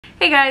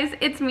Hey guys,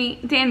 it's me,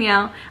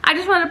 Danielle. I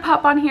just wanted to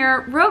pop on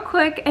here real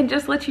quick and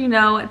just let you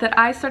know that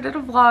I started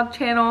a vlog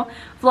channel.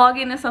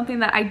 Vlogging is something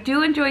that I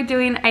do enjoy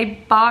doing.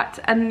 I bought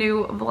a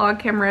new vlog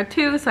camera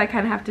too, so I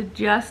kind of have to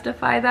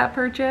justify that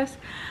purchase.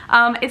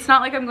 It's not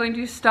like I'm going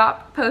to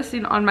stop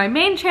posting on my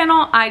main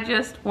channel. I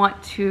just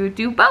want to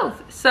do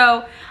both.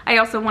 So I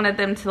also wanted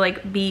them to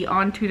like be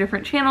on two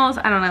different channels.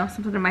 I don't know,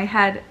 something in my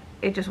head,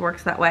 it just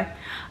works that way.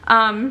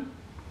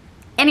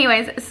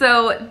 Anyways,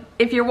 so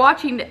if you're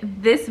watching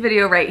this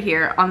video right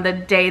here on the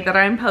day that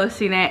I'm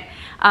posting it,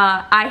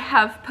 I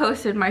have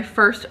posted my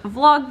first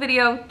vlog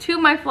video to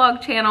my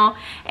vlog channel,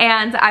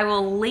 and I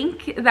will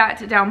link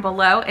that down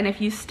below. And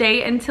if you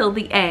stay until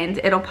the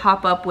end, it'll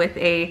pop up with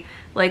a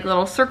like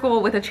little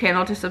circle with a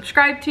channel to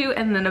subscribe to,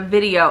 and then a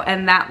video,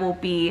 and that will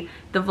be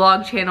the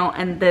vlog channel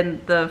and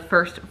then the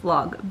first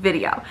vlog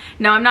video.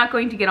 Now, I'm not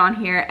going to get on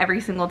here every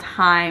single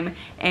time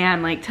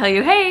and like tell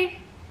you, hey,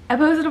 I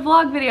posted a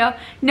vlog video.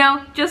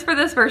 No, just for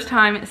this first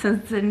time,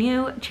 since it's a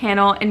new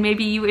channel and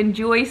maybe you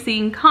enjoy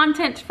seeing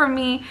content from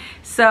me,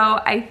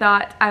 so I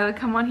thought I would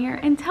come on here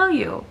and tell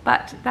you.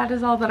 But that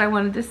is all that I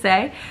wanted to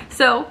say.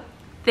 So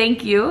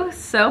thank you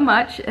so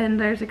much. And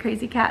there's a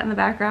crazy cat in the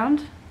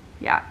background.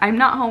 Yeah, I'm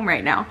not home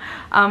right now.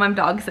 I'm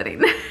dog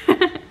sitting.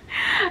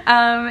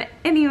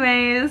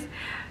 Anyways,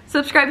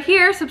 subscribe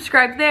here,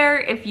 subscribe there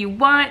if you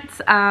want.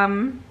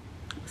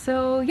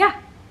 So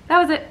yeah, that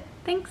was it.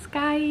 Thanks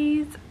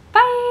guys.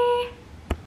 Bye!